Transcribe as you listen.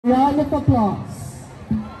Round of applause.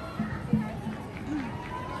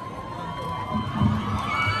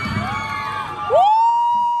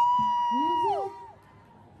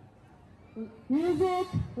 Music,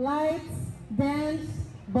 lights, dance,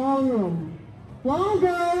 ballroom. Long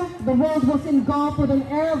ago, the world was engulfed with an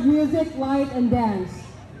era of music, light, and dance.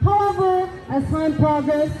 However, as time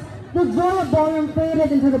progressed, the joy of ballroom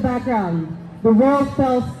faded into the background. The world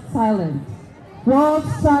fell silent. Waltz,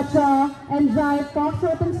 cha-cha, and jive,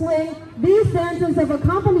 foxtrot, and swing, these dances have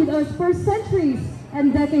accompanied us for centuries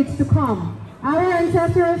and decades to come. Our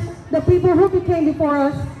ancestors, the people who became before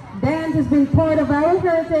us, dance has been part of our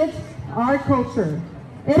heritage, our culture.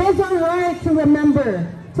 It is our right to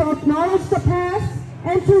remember, to acknowledge the past,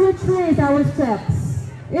 and to retrace our steps.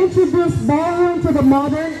 Introduce ballroom to the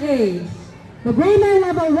modern age. The Green Man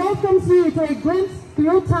Level welcomes you to a glimpse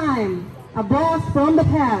through time, a blast from the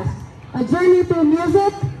past, a journey through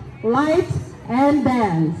music, light, and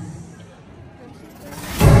dance.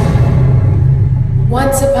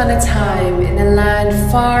 Once upon a time, in a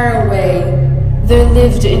land far away, there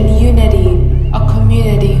lived in unity a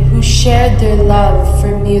community who shared their love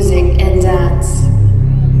for music and dance.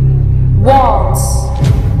 Waltz,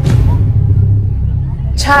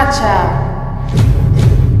 cha-cha,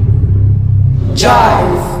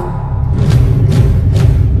 jive,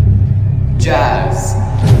 jazz,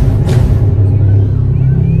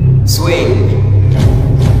 swing,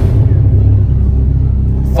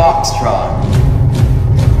 foxtrot.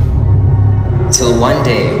 Till one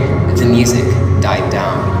day, the music died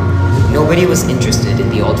down. Nobody was interested in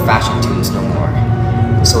the old-fashioned tunes no more,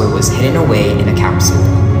 so it was hidden away in a capsule,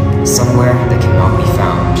 somewhere that cannot be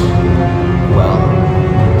found. Well,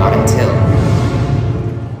 not until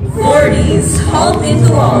 40s halt in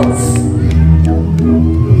the waltz.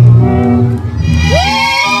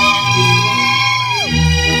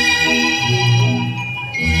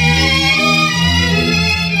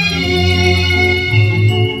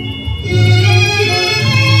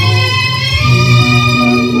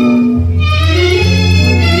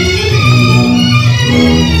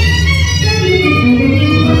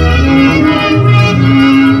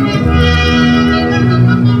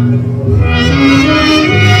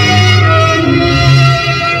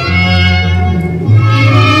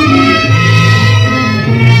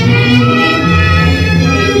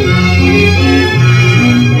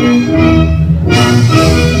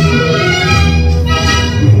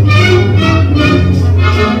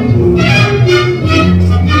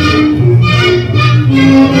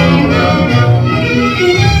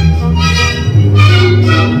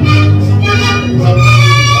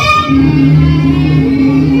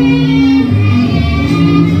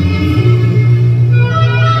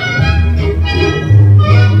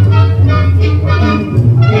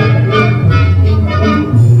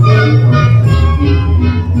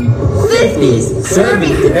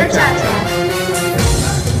 Serving to the cha-cha.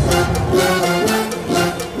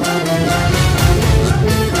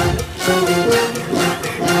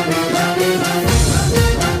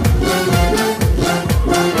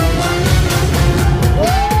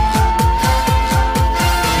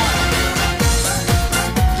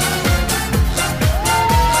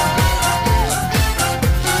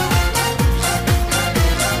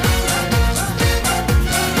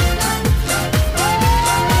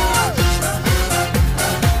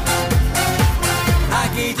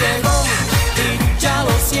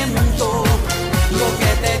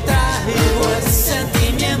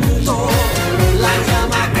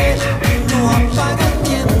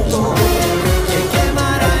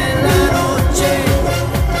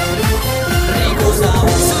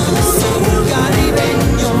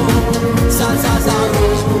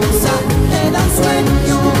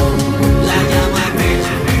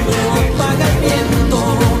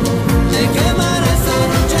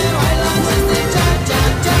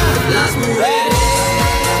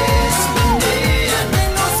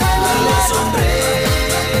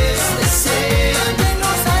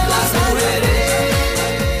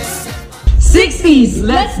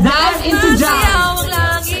 Let's dive into jazz.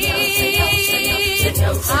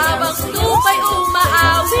 Habang lupa'y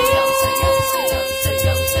umaawit.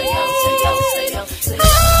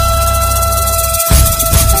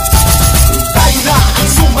 Tayo na ang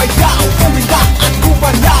sumayaw, umila at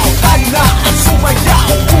gumalaw. Tayo na ang sumayaw,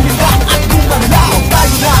 umila at gumalaw.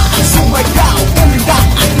 Tayo na ang sumayaw, umila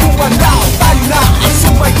at gumalaw. Tayo na ang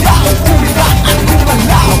sumayaw, umila at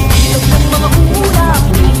gumalaw. Ilog ng mga ulap,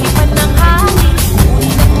 inipan ng hangin.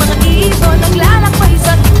 Ngunit ang mga ibon naglalakbay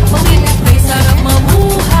sa pawid. May sarap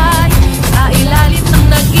mabuhay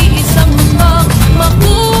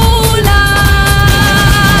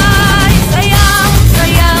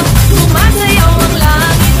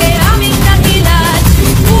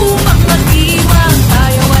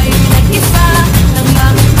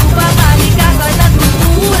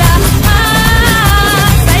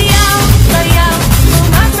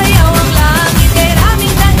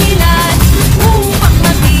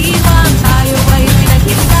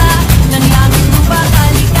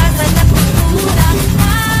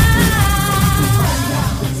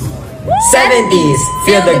 70s,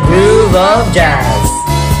 feel the groove of jazz.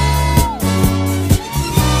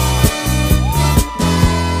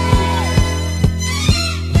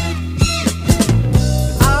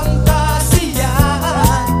 Ang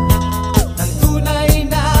kasiyahan ng tunay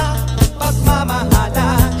na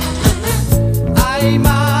pagmamahalan ay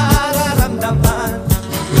mararamdaman,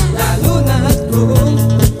 lalo na kung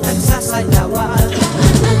nagsasayawan.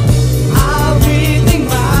 Awiting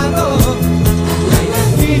bago ay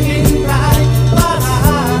naghihintay para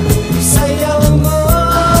isayaw mo.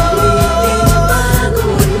 Awiting bago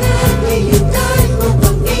ay naghihintay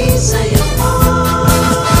upang isayaw mo.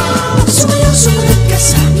 Sumayaw-sumunod ka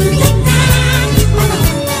sa aking lanay,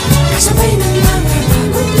 kasabay ng mga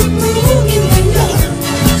bagong tugtugin ngayon.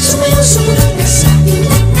 Sumayaw-sumunod ka sa aking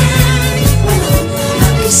lanay,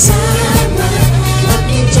 makisama,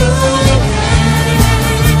 mag-enjoy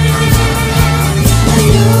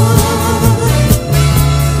ngayon.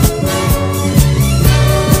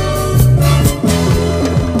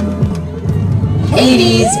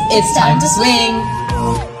 80s, it's time to swing.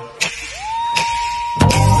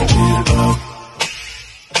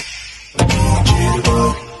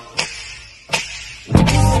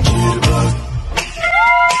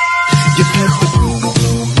 You put the boom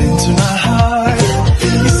boom into my heart.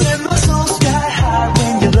 You send my soul sky high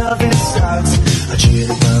when your loving starts. A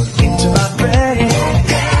jitterbug into my brain.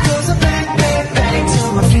 Goes a bang bang bang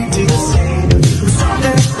till my feet do the same.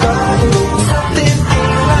 Something's wrong, something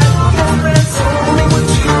ain't right. Your friends told me what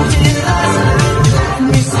you did last night. Left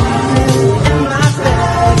me sleeping in my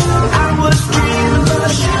bed. I was dreaming, but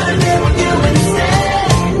I should've been with you instead.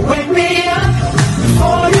 Wake me up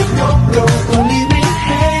before you go. Don't leave me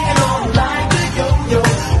hanging on like a yo-yo.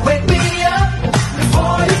 Wake me up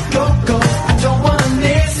before you go. I don't wanna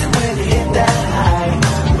miss it when you hit that high.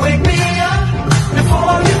 Wake me up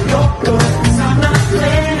before you go. 'Cause I'm not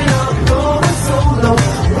planning on going solo.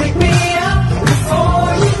 Wake me up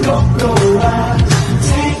before you go.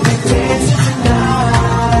 Take me dancing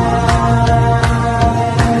tonight.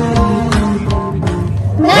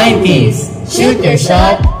 90s, shoot your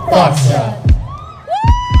shot, foxtrot.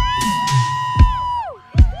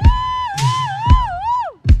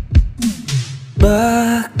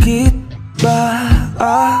 Bakit ba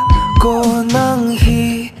ako nang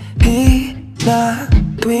hihina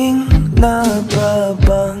tuwing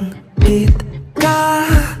nababanggit ka?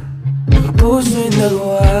 Ang puso'y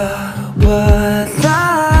nagwawala.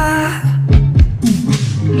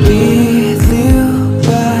 Bitiw,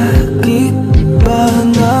 bakit ba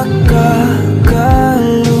nakakalunod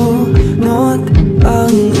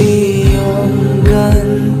ang iyong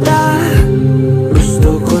ganda?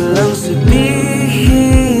 Gusto ko lang sabihin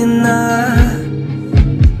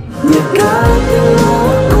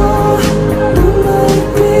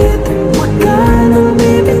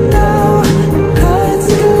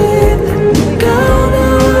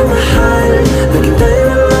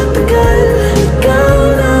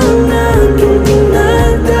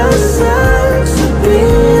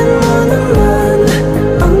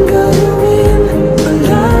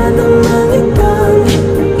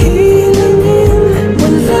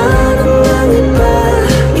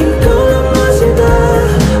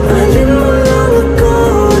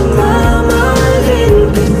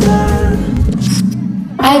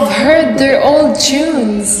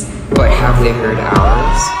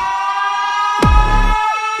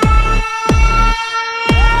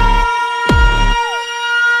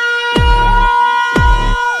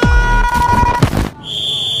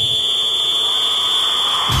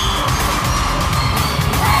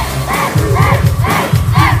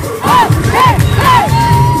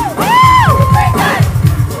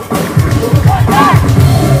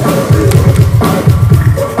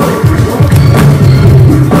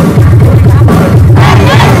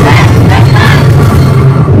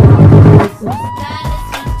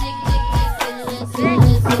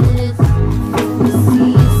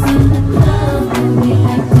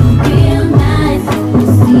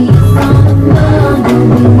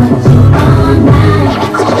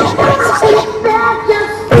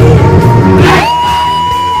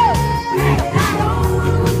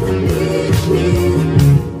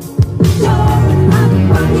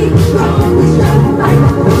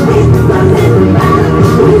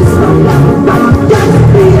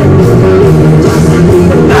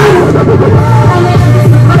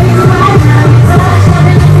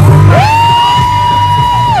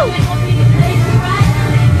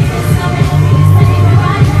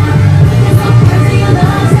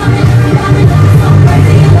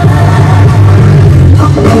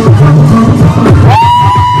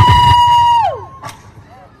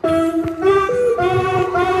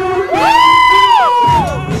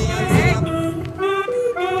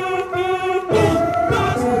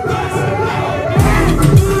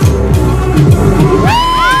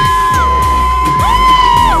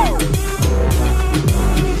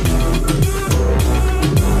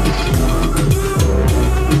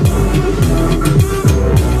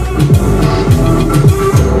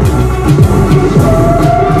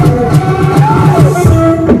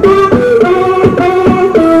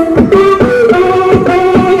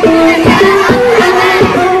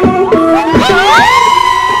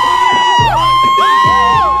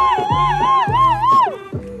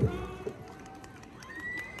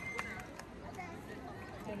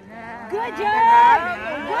Good job!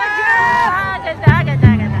 Good job! Ganda, ganda,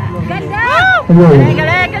 ganda. Ganda! Galing,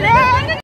 galing!